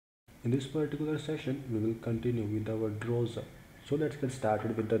In this particular session, we will continue with our Drozer. So let's get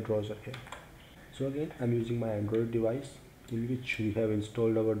started with the Drozer here. So again, I'm using my Android device in which we have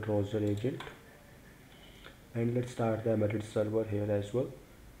installed our Drozer agent. And let's start the embedded server here as well.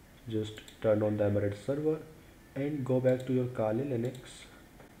 Just turn on the embedded server and go back to your Kali Linux.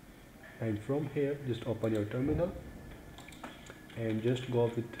 And from here, just open your terminal and just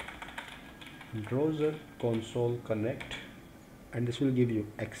go with Drozer console connect, and this will give you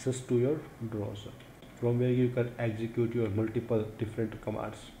access to your browser from where you can execute your multiple different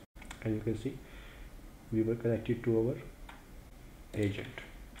commands. And you can see we were connected to our agent.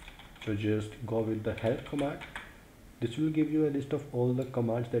 So just go with the help command. This will give you a list of all the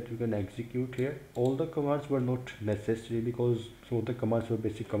commands that you can execute here. All the commands were not necessary because some of the commands were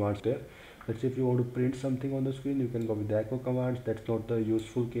basic commands there. Let's say if you want to print something on the screen, you can go with the echo commands. That's not the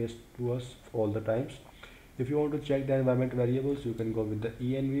useful case to us all the times. If you want to check the environment variables, you can go with the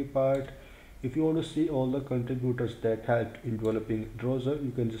env part. If you want to see all the contributors that helped in developing Drozer,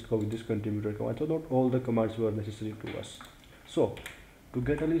 you can just go with this contributor command. So not all the commands were necessary to us. So to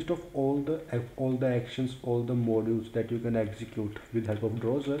get a list of all the actions, all the modules that you can execute with help of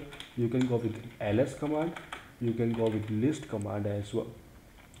Drozer, you can go with ls command. You can go with list command as well.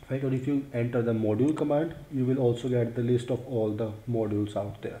 Right? Or if you enter the module command, you will also get the list of all the modules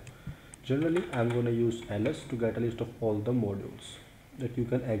out there. Generally, I'm going to use ls to get a list of all the modules that you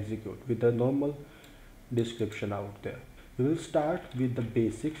can execute with a normal description out there. We will start with the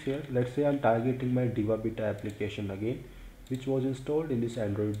basics here. Let's say I'm targeting my Diva Beta application again, which was installed in this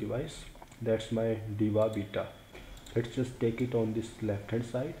Android device. That's my Diva Beta. Let's just take it on this left hand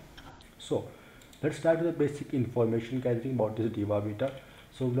side. So let's start with the basic information gathering about this Diva Beta.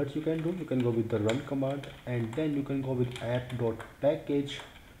 So what you can do, you can go with the run command, and then you can go with app.package,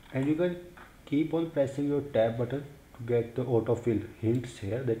 and you can keep on pressing your tab button to get the autofill hints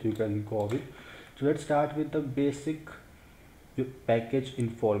here that you can go with. So let's start with the basic package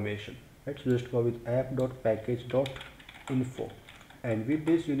information. Let's just go with app.package.info, and with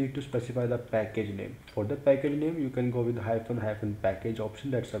this you need to specify the package name. For the package name, you can go with hyphen package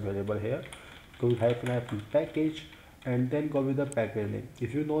option that's available here. Go with hyphen package and then go with the package name.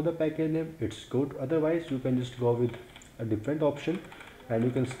 If you know the package name, it's good. Otherwise, you can just go with a different option, and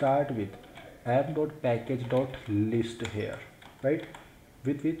you can start with app.package.list here, right?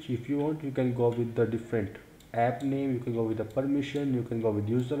 With which, if you want, you can go with the different app name, you can go with the permission, you can go with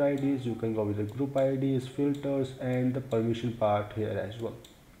user IDs, you can go with the group IDs, filters, and the permission part here as well.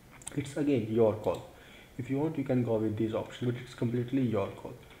 It's again your call. If you want, you can go with these options, but it's completely your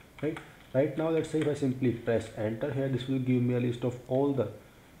call, right? Right now, let's say if I simply press enter here, this will give me a list of all the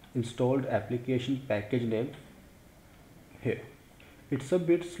installed application package name here. It's a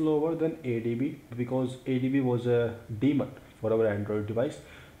bit slower than ADB because ADB was a daemon for our Android device,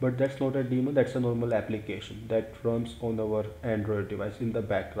 but that's not a daemon, that's a normal application that runs on our Android device in the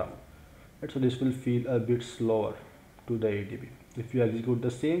background. So this will feel a bit slower to the ADB. If you execute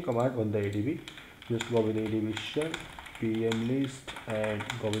the same command on the ADB, just go with ADB shell pm list and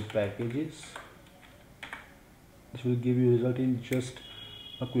go with packages. This will give you result in just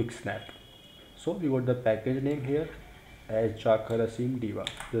a quick snap. So we got the package name here as Chakarasim Diva.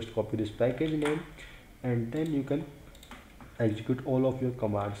 Just copy this package name, and then you can execute all of your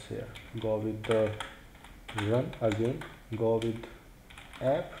commands here. Go with the run again, go with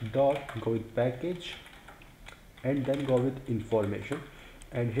go with package, and then go with information,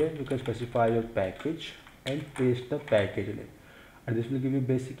 and here you can specify your package and paste the package name, and this will give you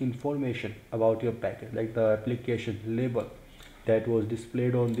basic information about your package, like the application label that was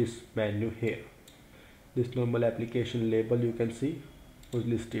displayed on this menu here. This normal application label you can see was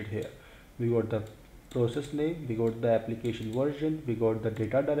listed here. We got the process name, we got the application version, we got the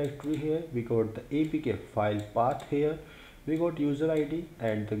data directory here, we got the APK file path here, we got user ID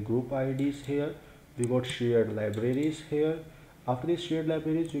and the group IDs here, we got shared libraries here. After these shared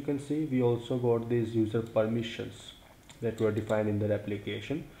libraries, you can see we also got these user permissions that were defined in the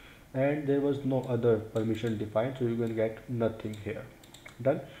application, and there was no other permission defined, so you can get nothing here.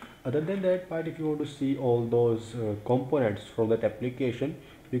 Done. Other than that part, if you want to see all those components from that application,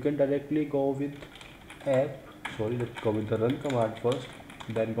 you can directly go with let's go with the run command first,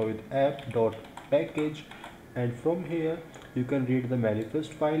 then go with app.package, and from here you can read the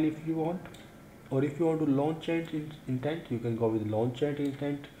manifest file if you want, or if you want to launch intent, you can go with launch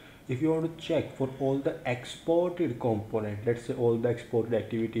intent. If you want to check for all the exported component, let's say all the exported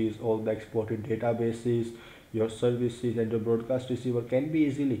activities, all the exported databases, your services and your broadcast receiver can be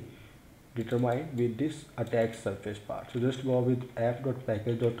easily determined with this attack surface part. So just go with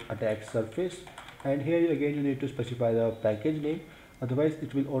app.package.attack surface, and here again you need to specify the package name. Otherwise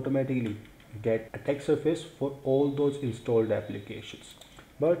it will automatically get attack surface for all those installed applications.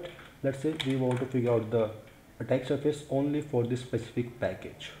 But let's say we want to figure out the attack surface only for this specific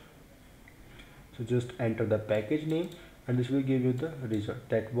package. So just enter the package name and this will give you the result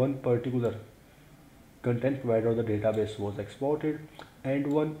that one particular content provider of the database was exported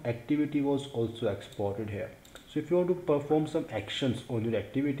and one activity was also exported here. So if you want to perform some actions on your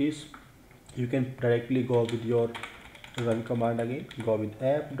activities, you can directly go with your run command again, go with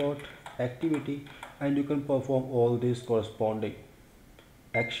app.activity, and you can perform all these corresponding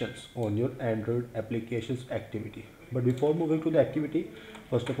actions on your Android applications activity. But before moving to the activity,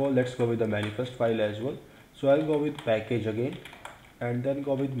 first of all let's go with the manifest file as well. So I'll go with package again and then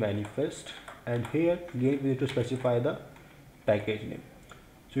go with manifest, and here again we need to specify the package name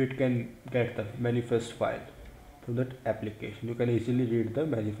so it can get the manifest file from that application. You can easily read the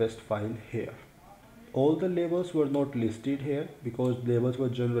manifest file here. All the labels were not listed here because labels were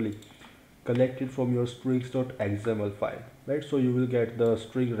generally collected from your strings.xml file, right? So you will get the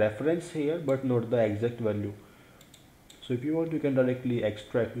string reference here but not the exact value. So if you want, you can directly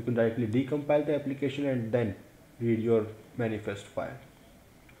extract, you can directly decompile the application and then read your manifest file,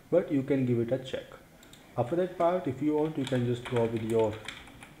 but you can give it a check. After that part, if you want, you can just go with your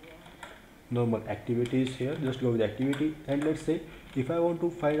normal activities here. Just go with activity, and let's say if I want to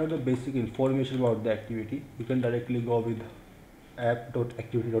find out the basic information about the activity, you can directly go with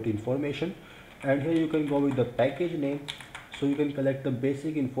app.activity.information, and here you can go with the package name, so you can collect the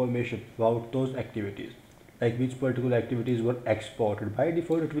basic information about those activities, like which particular activities were exported. By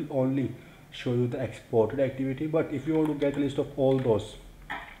default it will only show you the exported activity, but if you want to get a list of all those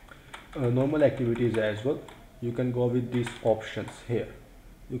normal activities as well, you can go with these options here.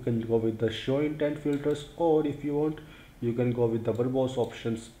 You can go with the show intent filters, or if you want, you can go with the verbose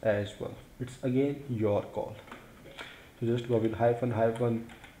options as well. It's again your call. So just go with hyphen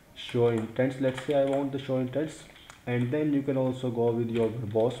show intents. Let's say I want the show intents, and then you can also go with your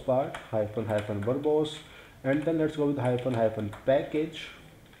verbose part, hyphen verbose, and then let's go with hyphen package,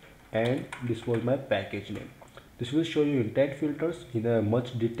 and this was my package name. This will show you intent filters in a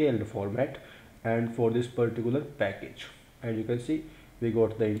much detailed format and for this particular package. And you can see we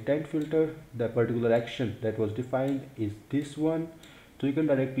got the intent filter, the particular action that was defined is this one, so you can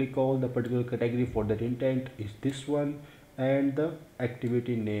directly call the particular category for that intent is this one, and the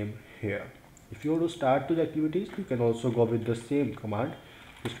activity name here. If you want to start those activities, you can also go with the same command.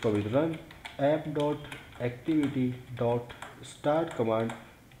 Just go with run app.activity.start command,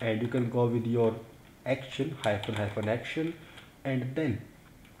 and you can go with your action hyphen action, and then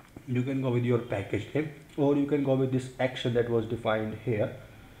you can go with your package name, or you can go with this action that was defined here.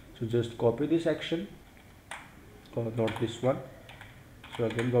 So just copy this action, or not this one. So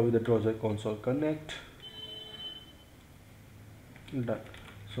again go with the Drozer console connect, done.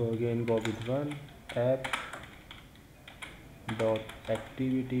 So again go with run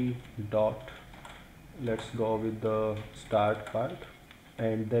app.activity. Let's go with the start part,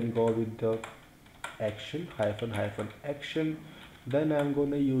 and then go with the action hyphen action. Then I'm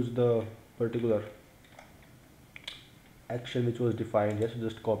going to use the particular action which was defined here. So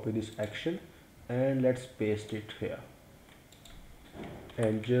just copy this action and let's paste it here,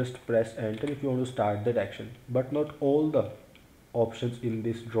 and just press enter if you want to start that action. But not all the options in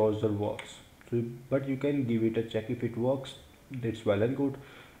this Drozer works, so, but you can give it a check. If it works, that's well and good.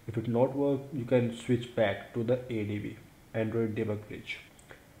 If it not work, you can switch back to the ADB, Android Debug Bridge.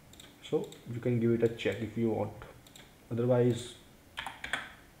 So you can give it a check if you want. Otherwise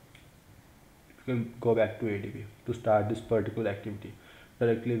you can go back to ADB to start this particular activity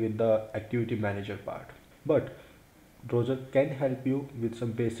directly with the activity manager part. But Drozer can help you with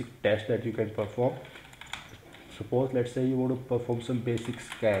some basic tests that you can perform. Suppose let's say you want to perform some basic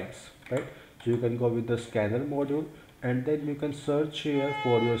scans, right? So you can go with the scanner module, and then you can search here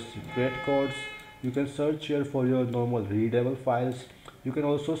for your secret codes. You can search here for your normal readable files. You can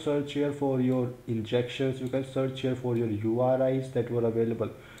also search here for your injections. You can search here for your URIs that were available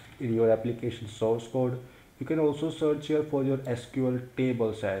in your application source code. You can also search here for your SQL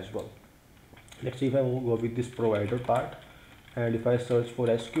tables as well. Let's see if I go with this provider part, and if I search for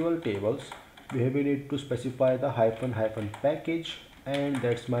SQL tables, we need to specify the hyphen package, and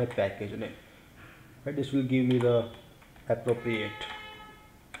that's my package name. Right, this will give me the appropriate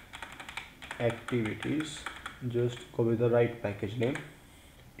activities. Just go with the right package name.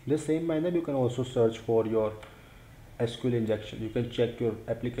 In the same manner, you can also search for your SQL injection. You can check your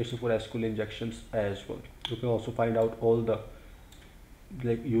application for SQL injections as well. You can also find out all the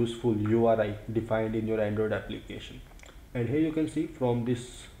useful URI defined in your Android application. And here you can see from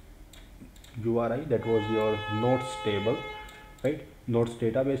this URI, that was your notes table, right? notes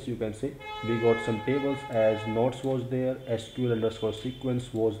database, you can say. We got some tables as notes was there, SQL underscore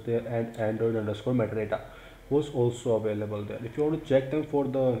sequence was there, and Android underscore metadata was also available there. If you want to check them for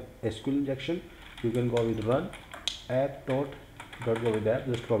the SQL injection, you can go with run app dot go with app,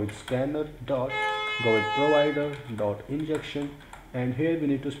 just go with scanner dot go with provider dot injection, and here we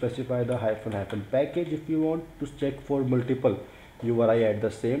need to specify the hyphen package if you want to check for multiple URI at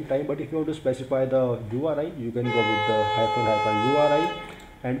the same time. But if you want to specify the URI, you can go with the hyphen URI,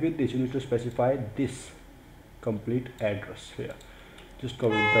 and with this you need to specify this complete address here. Just go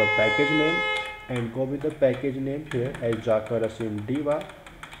with the package name and go with the package name here as Jaka Rasim Diva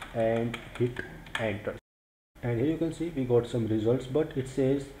and hit enter. And here you can see we got some results, but it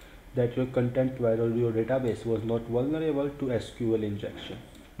says that your content viral, your database was not vulnerable to SQL injection.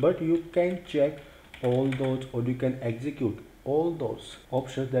 But you can check all those, or you can execute all those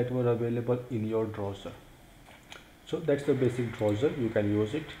options that were available in your Drozer. So that's the basic Drozer. You can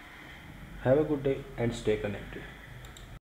use it. Have a good day and stay connected.